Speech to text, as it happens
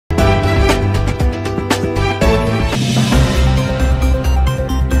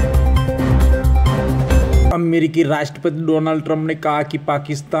अमेरिकी राष्ट्रपति Donald Trump ने कहा कि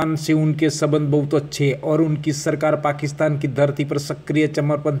पाकिस्तान से उनके संबंध बहुत अच्छे हैं और उनकी सरकार पाकिस्तान की धरती पर सक्रिय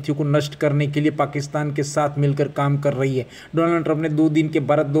चरमपंथियों को नष्ट करने के लिए पाकिस्तान के साथ मिलकर काम कर रही है। डोनाल्ड ट्रंप ने 2 दिन के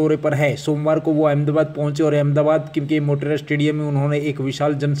भारत दौरे पर है। सोमवार को वो अहमदाबाद पहुंचे और अहमदाबाद के मोटेरा स्टेडियम में उन्होंने एक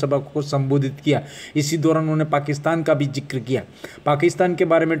विशाल जनसभा को संबोधित किया। इसी दौरान उन्होंने पाकिस्तान का भी जिक्र किया। पाकिस्तान के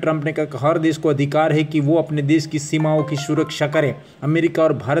बारे में ट्रंप ने कहा, हर देश को अधिकार है कि वो अपने देश की सीमाओं की सुरक्षा करे। अमेरिका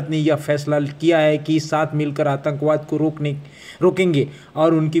और भारत ने यह फैसला किया है कि साथ मिलकर आतंकवाद को रोकेंगे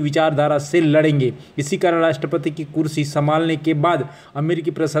और उनकी विचारधारा से लड़ेंगे। इसी कारण राष्ट्रपति की कुर्सी संभालने के बाद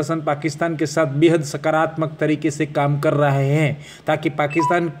अमेरिकी प्रशासन पाकिस्तान के साथ बेहद सकारात्मक तरीके से काम कर रहे हैं ताकि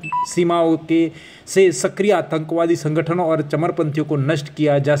पाकिस्तान सीमाओं से सक्रिय आतंकवादी संगठनों और चरमपंथियों को नष्ट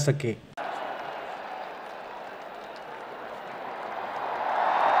किया जा सके।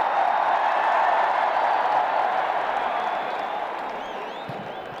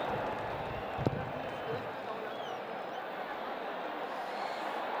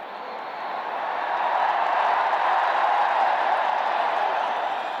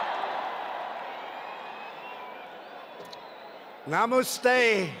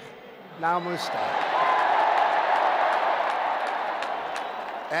 Namaste. Namaste.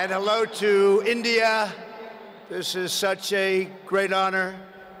 And hello to India. This is such a great honor.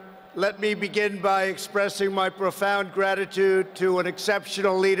 Let me begin by expressing my profound gratitude to an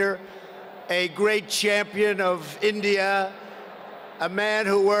exceptional leader, a great champion of India, a man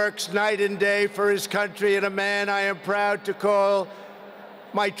who works night and day for his country, and a man I am proud to call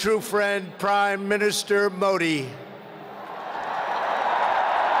my true friend, Prime Minister Modi.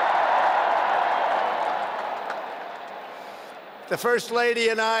 The First Lady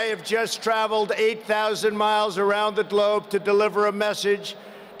and I have just traveled 8,000 miles around the globe to deliver a message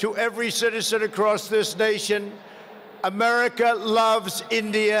to every citizen across this nation. America loves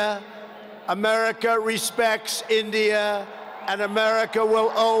India, America respects India, and America will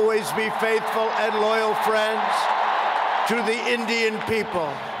always be faithful and loyal friends to the Indian people.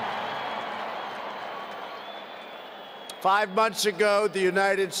 5 months ago, the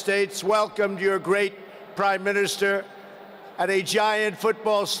United States welcomed your great Prime Minister at a giant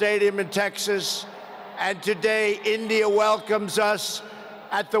football stadium in Texas, and today India welcomes us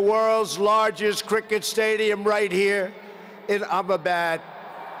at the world's largest cricket stadium right here in Ahmedabad.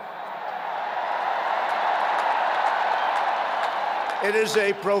 It is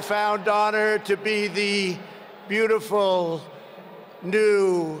a profound honor to be the beautiful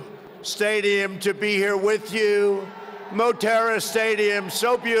new stadium, to be here with you. Motera Stadium,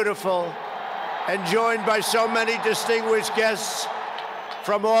 so beautiful, and joined by so many distinguished guests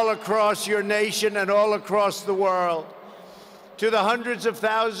from all across your nation and all across the world. To the hundreds of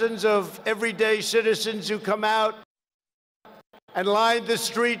thousands of everyday citizens who come out and line the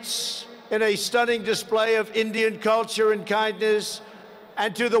streets in a stunning display of Indian culture and kindness,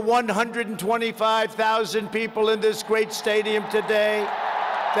 and to the 125,000 people in this great stadium today,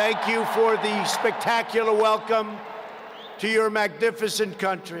 thank you for the spectacular welcome to your magnificent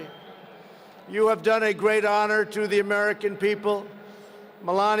country. You have done a great honor to the American people.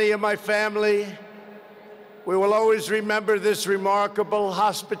 Melania, my family, we will always remember this remarkable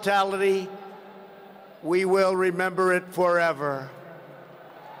hospitality. We will remember it forever.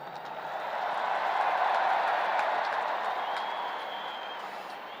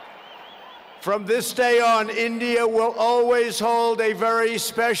 From this day on, India will always hold a very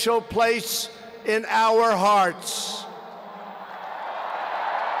special place in our hearts.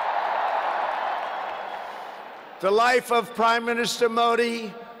 The life of Prime Minister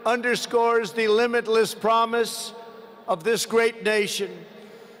Modi underscores the limitless promise of this great nation.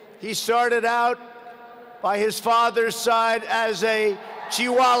 He started out by his father's side as a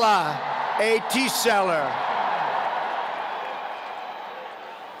chiwala, a tea seller.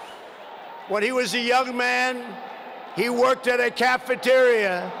 When he was a young man, he worked at a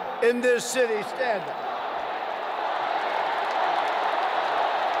cafeteria in this city. Stand up.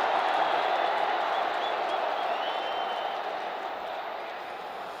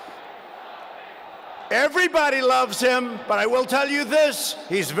 Everybody loves him, but I will tell you this,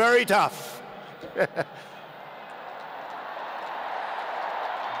 he's very tough.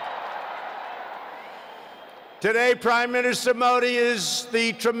 Today, Prime Minister Modi is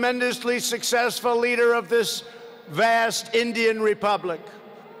the tremendously successful leader of this vast Indian Republic.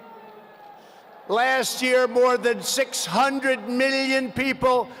 Last year, more than 600 million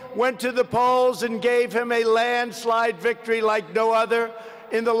people went to the polls and gave him a landslide victory like no other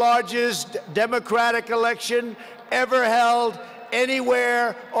in the largest democratic election ever held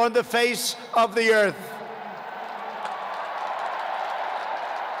anywhere on the face of the earth.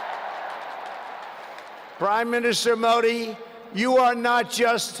 Prime Minister Modi, you are not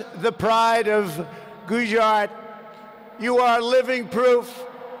just the pride of Gujarat. You are living proof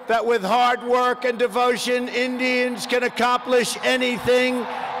that with hard work and devotion, Indians can accomplish anything,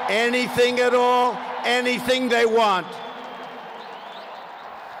 anything at all, anything they want.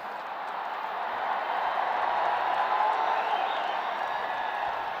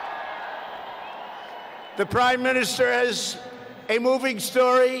 The Prime Minister has a moving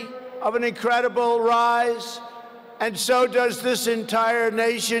story of an incredible rise, and so does this entire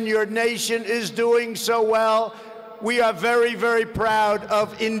nation. Your nation is doing so well. We are very, very proud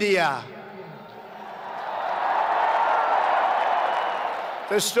of India.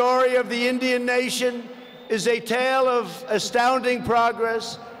 The story of the Indian nation is a tale of astounding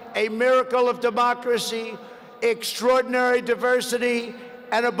progress, a miracle of democracy, extraordinary diversity,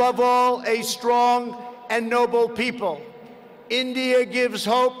 and above all, a strong and noble people. India gives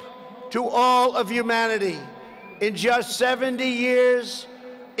hope to all of humanity. In just 70 years,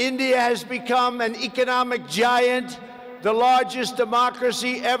 India has become an economic giant, the largest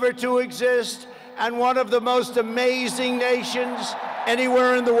democracy ever to exist, and one of the most amazing nations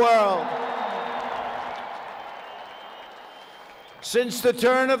anywhere in the world. Since the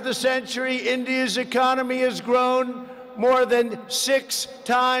turn of the century, India's economy has grown more than 6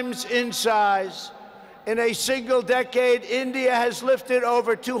 times in size. In a single decade, India has lifted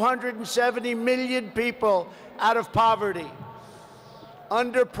over 270 million people out of poverty.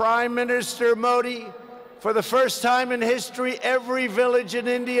 Under Prime Minister Modi, for the first time in history, every village in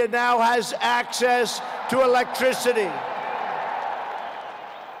India now has access to electricity.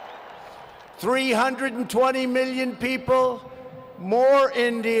 320 million people, more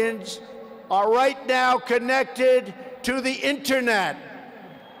Indians, are right now connected to the internet.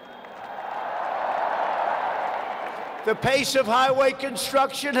 The pace of highway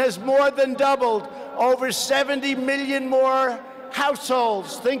construction has more than doubled. Over 70 million more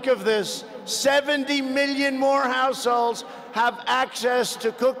households, think of this, 70 million more households have access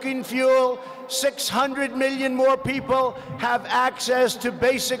to cooking fuel. 600 million more people have access to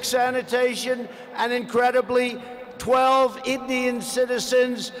basic sanitation. And incredibly, 12 Indian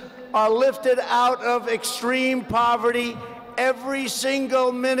citizens are lifted out of extreme poverty every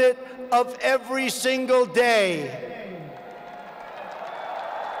single minute of every single day.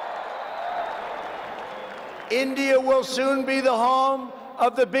 India will soon be the home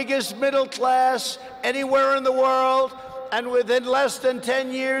of the biggest middle class anywhere in the world, and within less than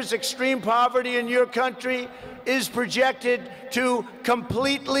 10 years, extreme poverty in your country is projected to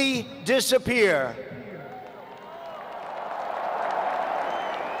completely disappear.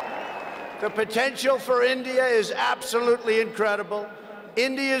 The potential for India is absolutely incredible.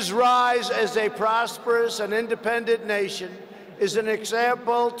 India's rise as a prosperous and independent nation is an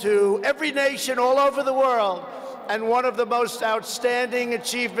example to every nation all over the world, and one of the most outstanding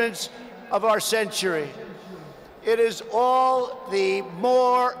achievements of our century. It is all the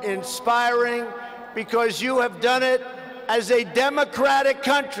more inspiring because you have done it as a democratic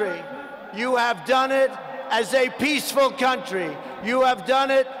country. You have done it as a peaceful country. You have done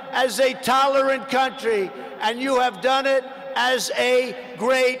it as a tolerant country. And you have done it as a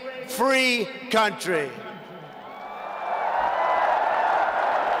great free country.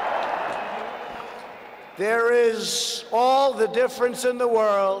 There is all the difference in the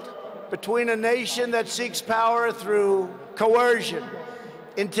world between a nation that seeks power through coercion,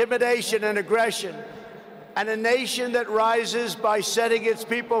 intimidation, and aggression, and a nation that rises by setting its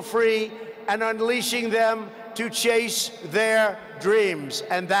people free and unleashing them to chase their dreams,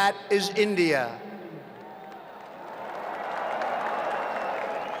 and that is India.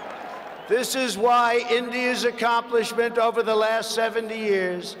 This is why India's accomplishment over the last 70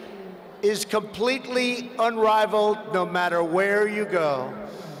 years is completely unrivaled no matter where you go.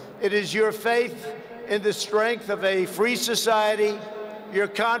 It is your faith in the strength of a free society, your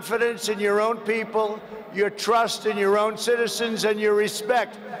confidence in your own people, your trust in your own citizens, and your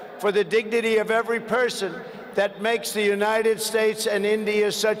respect for the dignity of every person that makes the United States and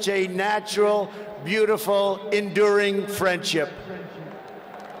India such a natural, beautiful, enduring friendship.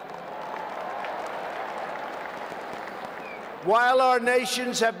 While our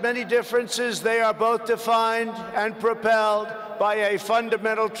nations have many differences, they are both defined and propelled by a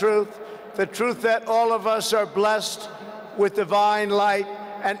fundamental truth, the truth that all of us are blessed with divine light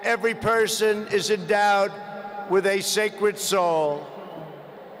and every person is endowed with a sacred soul.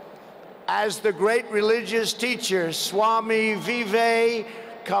 As the great religious teacher Swami Vivekananda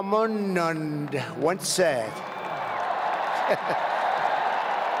once said,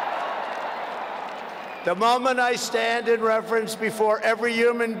 the moment I stand in reverence before every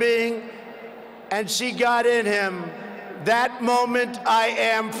human being, and see God in him, that moment I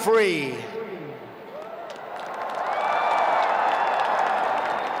am free.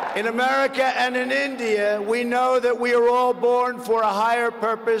 In America and in India, we know that we are all born for a higher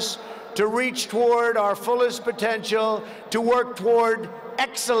purpose, to reach toward our fullest potential, to work toward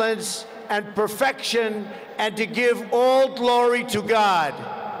excellence and perfection, and to give all glory to God.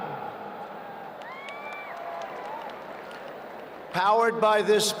 Powered by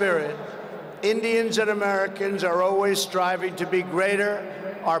this spirit, Indians and Americans are always striving to be greater.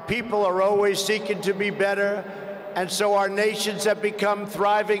 Our people are always seeking to be better. And so our nations have become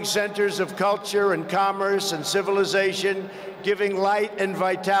thriving centers of culture and commerce and civilization, giving light and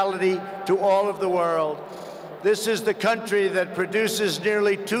vitality to all of the world. This is the country that produces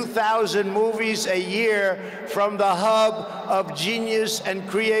nearly 2,000 movies a year from the hub of genius and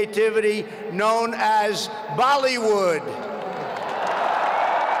creativity known as Bollywood.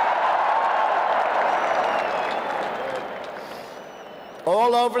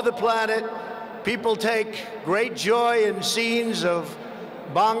 All over the planet, people take great joy in scenes of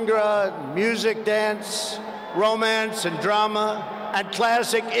Bhangra, music, dance, romance, and drama, and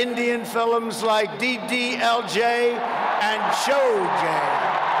classic Indian films like DDLJ and Showjay.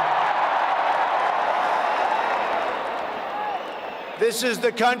 This is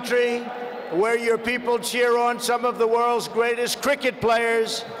the country where your people cheer on some of the world's greatest cricket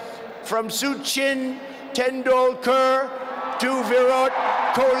players, from Sachin Tendulkar to Virat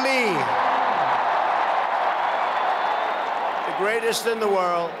Kohli, the greatest in the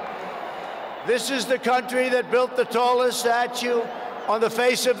world. This is the country that built the tallest statue on the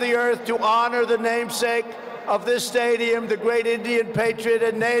face of the earth to honor the namesake of this stadium, the great Indian patriot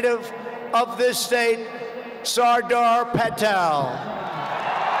and native of this state, Sardar Patel.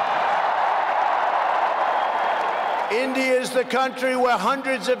 India is the country where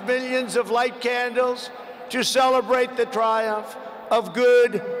hundreds of millions of light candles to celebrate the triumph of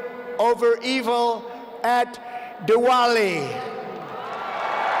good over evil at Diwali.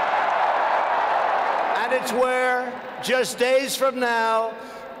 And it's where, just days from now,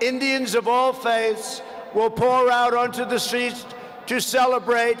 Indians of all faiths will pour out onto the streets to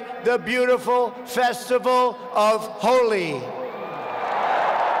celebrate the beautiful festival of Holi.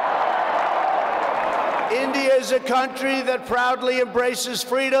 India is a country that proudly embraces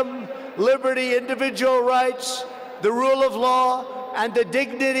freedom, liberty, individual rights, the rule of law, and the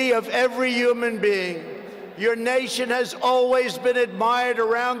dignity of every human being. Your nation has always been admired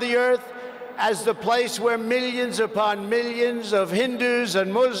around the earth as the place where millions upon millions of Hindus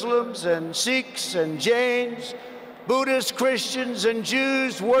and Muslims and Sikhs and Jains, Buddhists, Christians, and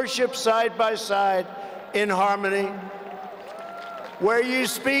Jews worship side by side in harmony. Where you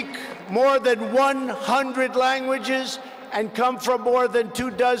speak more than 100 languages and come from more than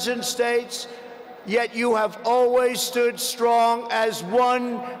 24 states, yet you have always stood strong as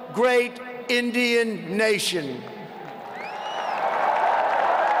one great Indian nation.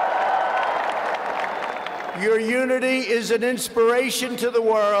 Your unity is an inspiration to the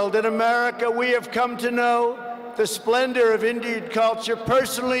world. In America, we have come to know the splendor of Indian culture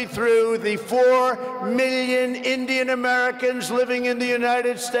personally through the 4 million Indian Americans living in the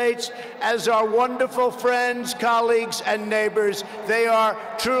United States as our wonderful friends, colleagues, and neighbors. They are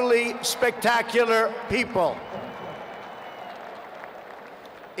truly spectacular people.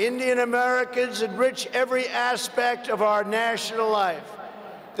 Indian Americans enrich every aspect of our national life.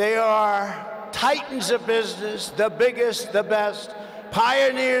 They are titans of business, the biggest, the best,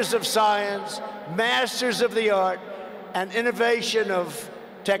 pioneers of science, masters of the art, and innovation of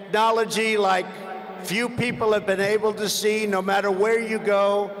technology like few people have been able to see, no matter where you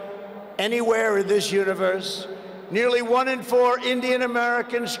go, anywhere in this universe. Nearly 1 in 4 Indian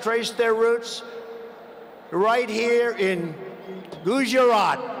Americans trace their roots right here in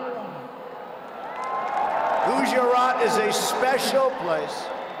Gujarat. Gujarat is a special place.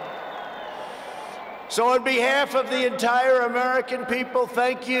 So on behalf of the entire American people,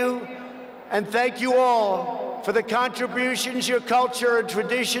 thank you, and thank you all for the contributions your culture and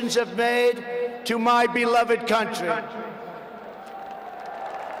traditions have made to my beloved country.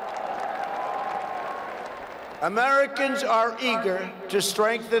 Americans are eager to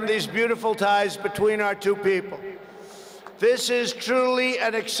strengthen these beautiful ties between our two people. This is truly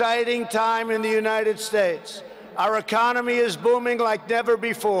an exciting time in the United States. Our economy is booming like never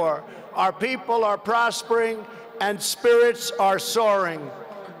before. Our people are prospering, and spirits are soaring.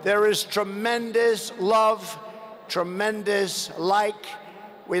 There is tremendous love, tremendous like.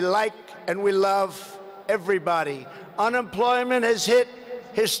 We like and we love everybody. Unemployment has hit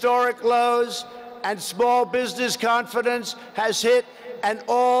historic lows, and small business confidence has hit an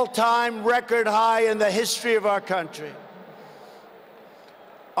all-time record high in the history of our country.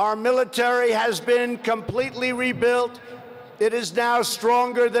 Our military has been completely rebuilt. It is now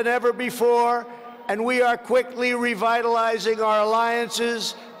stronger than ever before, and we are quickly revitalizing our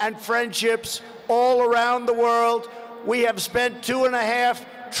alliances and friendships all around the world. We have spent $2.5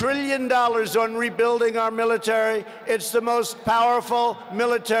 trillion on rebuilding our military. It's the most powerful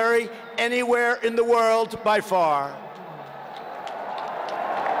military anywhere in the world by far.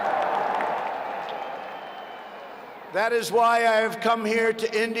 That is why I have come here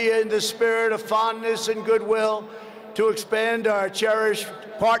to India in the spirit of fondness and goodwill to expand our cherished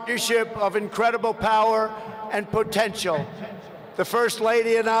partnership of incredible power and potential. The First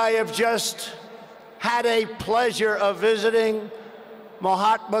Lady and I have just had a pleasure of visiting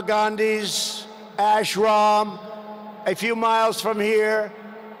Mahatma Gandhi's ashram a few miles from here,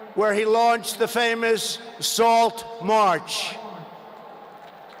 where he launched the famous Salt March.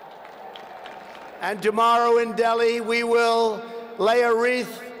 And tomorrow in Delhi, we will lay a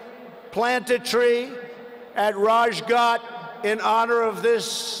wreath, plant a tree at Rajghat in honor of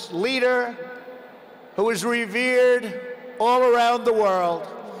this leader who is revered all around the world.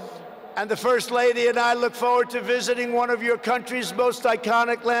 And the First Lady and I look forward to visiting one of your country's most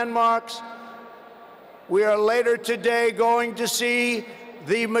iconic landmarks. We are later today going to see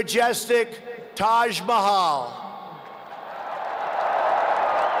the majestic Taj Mahal.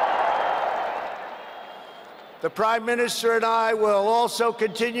 The Prime Minister and I will also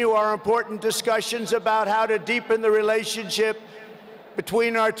continue our important discussions about how to deepen the relationship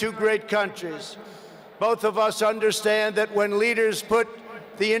between our two great countries. Both of us understand that when leaders put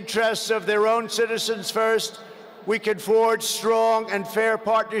the interests of their own citizens first, we can forge strong and fair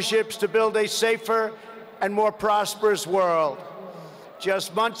partnerships to build a safer and more prosperous world.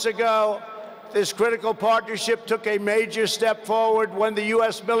 Just months ago, this critical partnership took a major step forward when the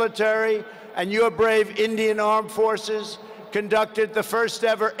U.S. military and your brave Indian Armed Forces conducted the first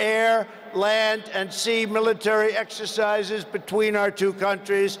ever air, land, and sea military exercises between our two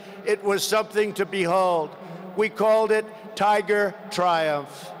countries. It was something to behold. We called it Tiger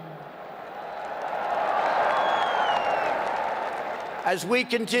Triumph. As we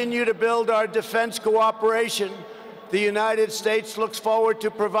continue to build our defense cooperation, the United States looks forward to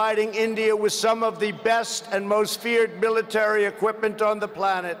providing India with some of the best and most feared military equipment on the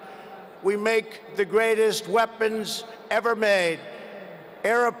planet. We make the greatest weapons ever made: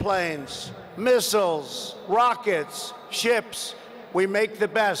 airplanes, missiles, rockets, ships. We make the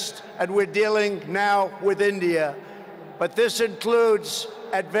best, and we're dealing now with India. But this includes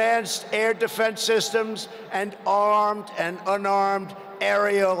advanced air defense systems and armed and unarmed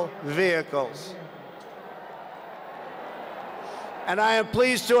aerial vehicles. And I am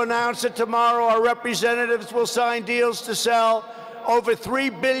pleased to announce that tomorrow our representatives will sign deals to sell over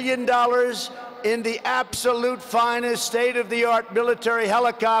 $3 billion in the absolute finest state-of-the-art military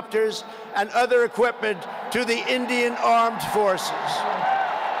helicopters and other equipment to the Indian Armed Forces.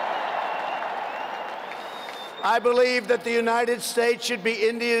 I believe that the United States should be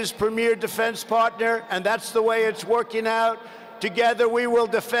India's premier defense partner, and that's the way it's working out. Together, we will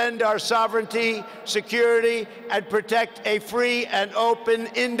defend our sovereignty, security, and protect a free and open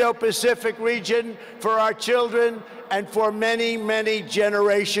Indo-Pacific region for our children and for many, many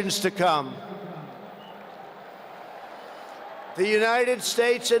generations to come. The United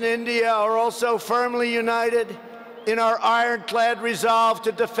States and India are also firmly united in our ironclad resolve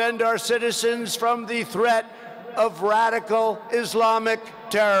to defend our citizens from the threat of radical Islamic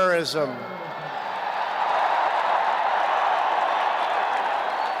terrorism.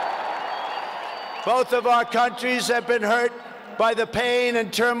 Both of our countries have been hurt by the pain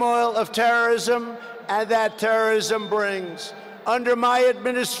and turmoil of terrorism and that terrorism brings. Under my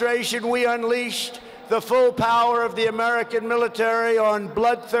administration, we unleashed the full power of the American military on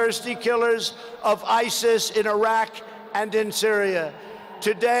bloodthirsty killers of ISIS in Iraq and in Syria.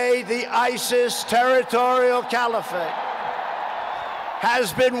 Today, the ISIS territorial caliphate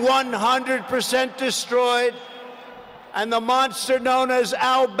has been 100% destroyed, and the monster known as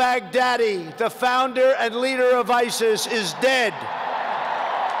al-Baghdadi, the founder and leader of ISIS, is dead.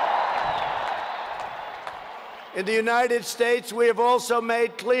 In the United States, we have also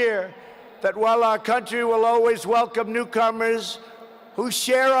made clear that while our country will always welcome newcomers who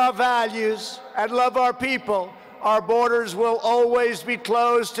share our values and love our people, our borders will always be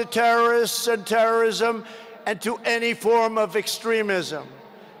closed to terrorists and terrorism and to any form of extremism.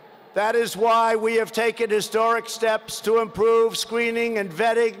 That is why we have taken historic steps to improve screening and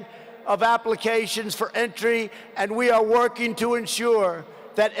vetting of applications for entry, and we are working to ensure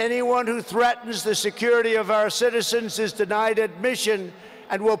that anyone who threatens the security of our citizens is denied admission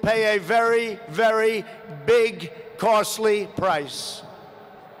and will pay a very, very big, costly price.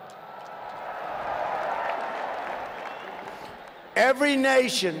 Every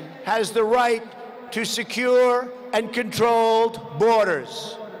nation has the right to secure and controlled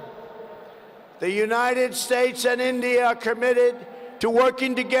borders. The United States and India are committed to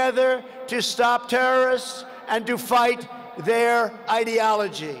working together to stop terrorists and to fight their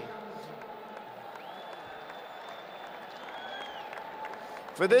ideology.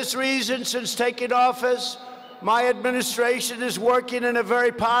 For this reason, since taking office, my administration is working in a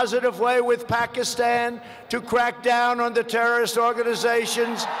very positive way with Pakistan to crack down on the terrorist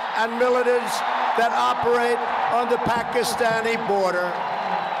organizations and militants that operate on the Pakistani border.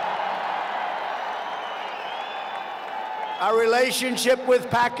 Our relationship with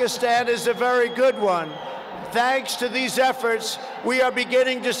Pakistan is a very good one. Thanks to these efforts, we are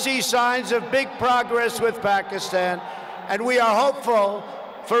beginning to see signs of big progress with Pakistan, and we are hopeful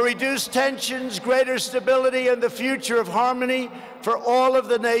for reduced tensions, greater stability, and the future of harmony for all of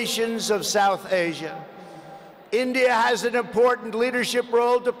the nations of South Asia. India has an important leadership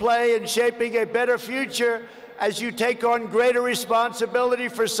role to play in shaping a better future as you take on greater responsibility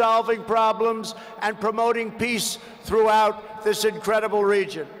for solving problems and promoting peace throughout this incredible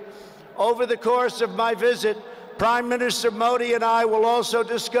region. Over the course of my visit, Prime Minister Modi and I will also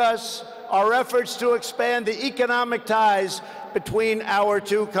discuss our efforts to expand the economic ties between our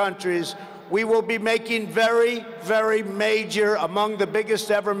two countries. We will be making very, very major, among the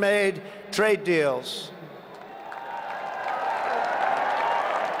biggest ever made, trade deals.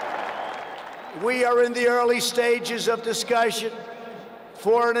 We are in the early stages of discussion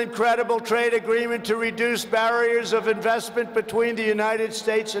for an incredible trade agreement to reduce barriers of investment between the United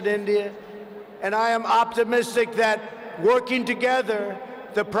States and India. And I am optimistic that working together,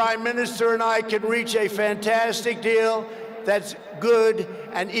 the Prime Minister and I can reach a fantastic deal that's good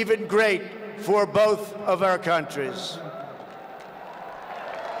and even great for both of our countries.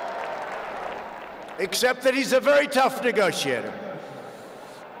 Except that he's a very tough negotiator.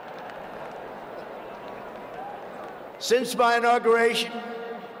 Since my inauguration,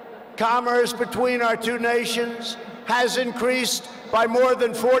 commerce between our two nations has increased by more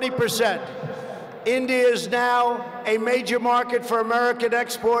than 40%. India is now a major market for American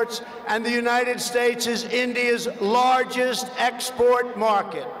exports, and the United States is India's largest export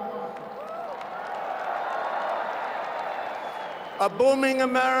market. A booming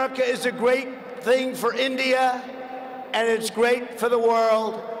America is a great thing for India, and it's great for the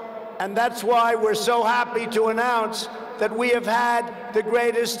world, and that's why we're so happy to announce that we have had the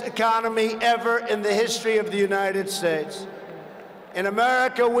greatest economy ever in the history of the United States. In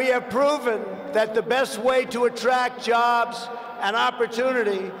America, we have proven that the best way to attract jobs and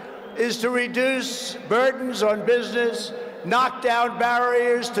opportunity is to reduce burdens on business, knock down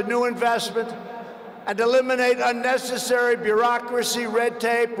barriers to new investment, and eliminate unnecessary bureaucracy, red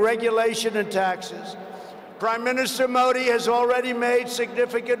tape, regulation, and taxes. Prime Minister Modi has already made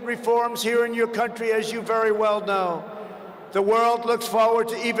significant reforms here in your country, as you very well know. The world looks forward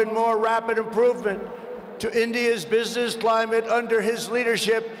to even more rapid improvement to India's business climate under his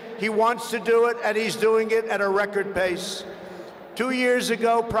leadership. He wants to do it, and he's doing it at a record pace. 2 years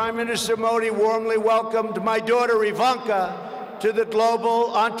ago, Prime Minister Modi warmly welcomed my daughter Ivanka to the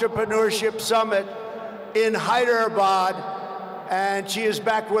Global Entrepreneurship Summit in Hyderabad, and she is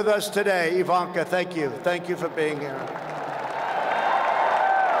back with us today. Ivanka, thank you. Thank you for being here.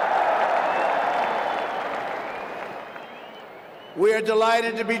 We are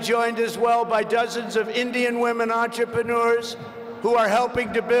delighted to be joined as well by dozens of Indian women entrepreneurs who are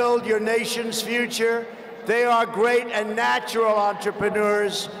helping to build your nation's future. They are great and natural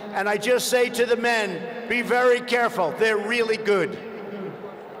entrepreneurs, and I just say to the men, be very careful. They're really good.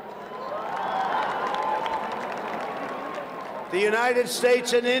 The United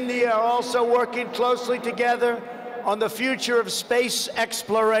States and India are also working closely together on the future of space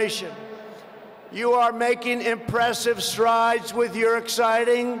exploration. You are making impressive strides with your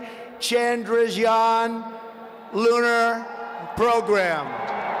exciting Chandrayaan lunar program.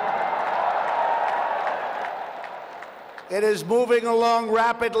 It is moving along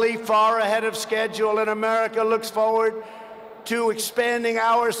rapidly, far ahead of schedule, and America looks forward to expanding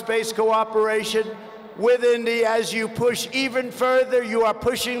our space cooperation with India. As you push even further, you are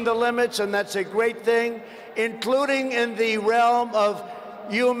pushing the limits, and that's a great thing, including in the realm of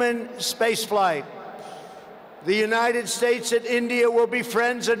human spaceflight. The United States and India will be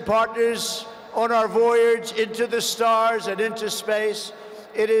friends and partners on our voyage into the stars and into space.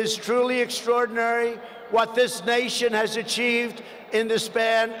 It is truly extraordinary what this nation has achieved in the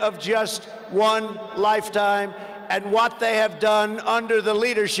span of just one lifetime, and what they have done under the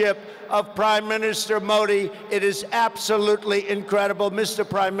leadership of Prime Minister Modi. It is absolutely incredible. Mr.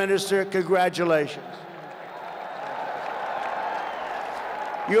 Prime Minister, congratulations.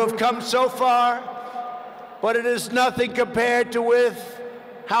 You have come so far, but it is nothing compared to with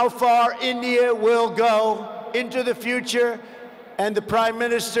how far India will go into the future, and the Prime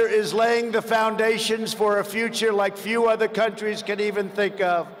Minister is laying the foundations for a future like few other countries can even think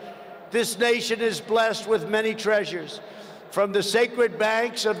of. This nation is blessed with many treasures, from the sacred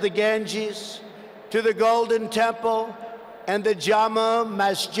banks of the Ganges to the Golden Temple and the Jama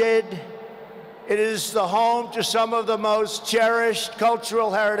Masjid. It is the home to some of the most cherished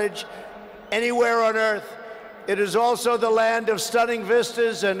cultural heritage anywhere on earth. It is also the land of stunning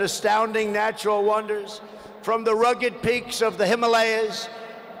vistas and astounding natural wonders, from the rugged peaks of the Himalayas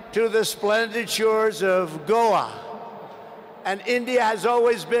to the splendid shores of Goa. And India has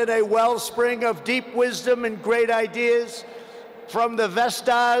always been a wellspring of deep wisdom and great ideas, from the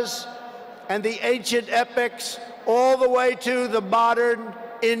Vestas and the ancient epics all the way to the modern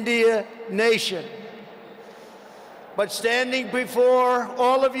India nation. But standing before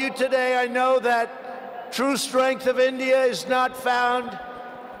all of you today, I know that true strength of India is not found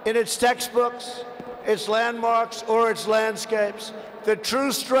in its textbooks, its landmarks, or its landscapes. The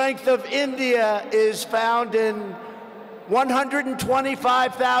true strength of India is found in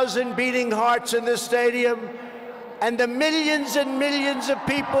 125,000 beating hearts in this stadium, and the millions and millions of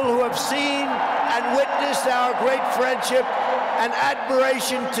people who have seen and witnessed our great friendship and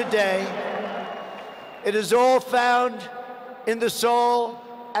admiration today. It is all found in the soul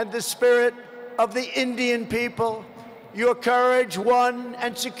and the spirit of the Indian people. Your courage won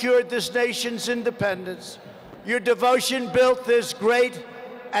and secured this nation's independence. Your devotion built this great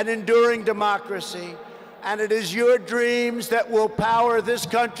and enduring democracy. And it is your dreams that will power this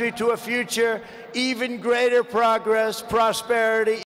country to a future, even greater progress, prosperity,